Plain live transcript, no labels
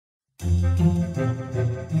Hey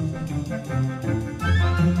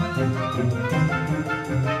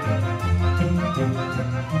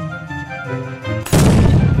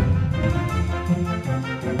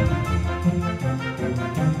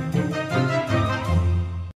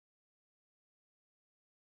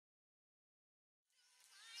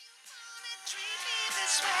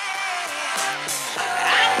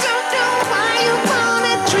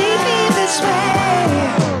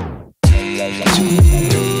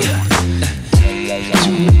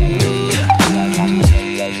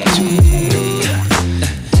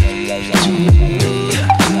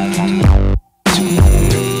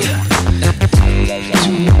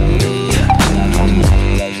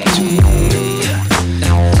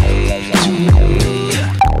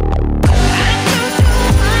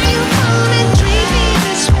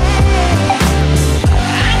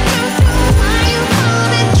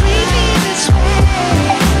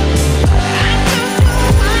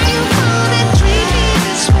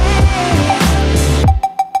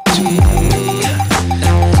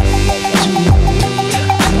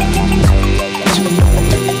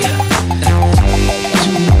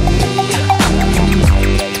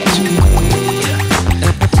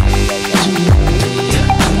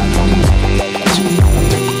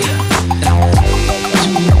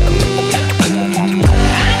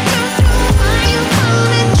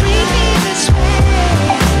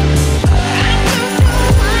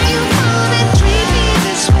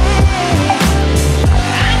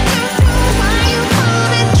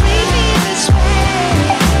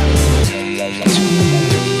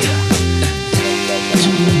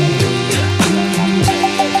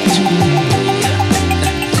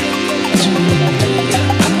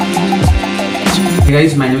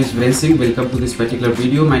guys, my name is Singh. Welcome to this particular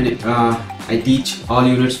video. I teach all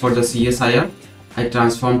units for the CSIR. I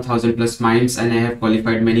transformed 1000+ minds and I have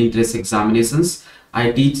qualified many interest examinations.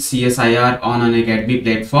 I teach CSIR on an academy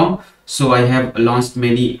platform. So I have launched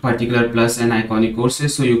many particular plus and iconic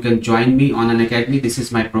courses. So you can join me on an academy. This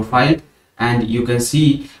is my profile and you can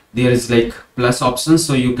see there is like plus options.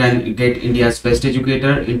 So you can get India's best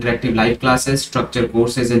educator, interactive live classes, structured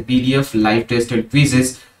courses and PDF, live test and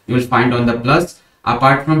quizzes you will find on the plus.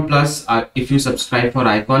 Apart from plus, if you subscribe for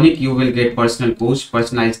iconic, you will get personal coach,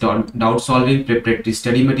 personalized doubt solving, preparatory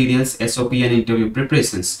study materials, SOP and interview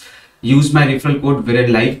preparations. Use my referral code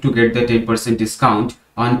VIRENLIVE to get the 10% discount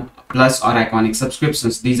on plus or iconic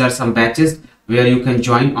subscriptions. These are some batches where you can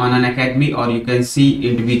join on an academy, or you can see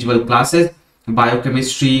individual classes,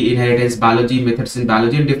 biochemistry, inheritance biology, methods in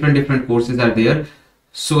biology, and different courses are there,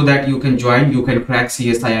 so that you can join. You can crack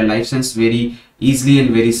CSIR license very easily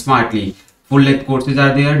and very smartly. Full length courses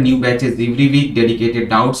are there, new batches every week, dedicated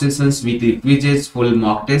doubt sessions, weekly quizzes, full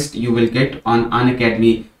mock test you will get on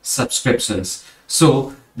Unacademy subscriptions.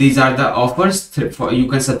 So these are the offers. You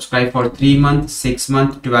can subscribe for 3 months, 6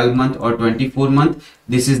 months, 12 months or 24 months.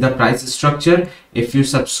 This is the price structure. If you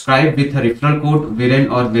subscribe with a referral code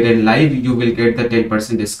Viren or VIRENLIVE, you will get the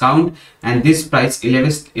 10% discount, and this price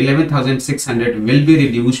 11,600 will be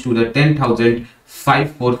reduced to the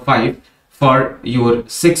 10,545 for your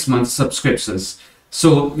 6 month subscriptions.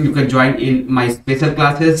 So you can join in my special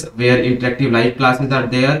classes where interactive live classes are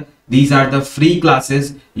there. These are the free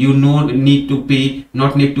classes. You not need to pay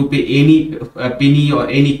any penny or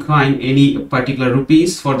any coin, any particular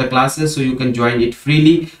rupees for the classes. So you can join it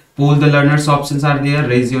freely. Poll the learners options are there,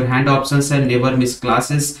 raise your hand options, and never miss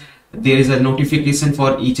classes. There is a notification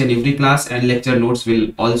for each and every class, and lecture notes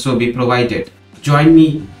will also be provided. Join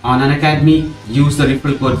me on an academy. Use the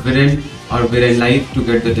referral code Viren or VIRENLIVE to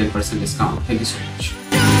get the 10% discount. Thank you so much.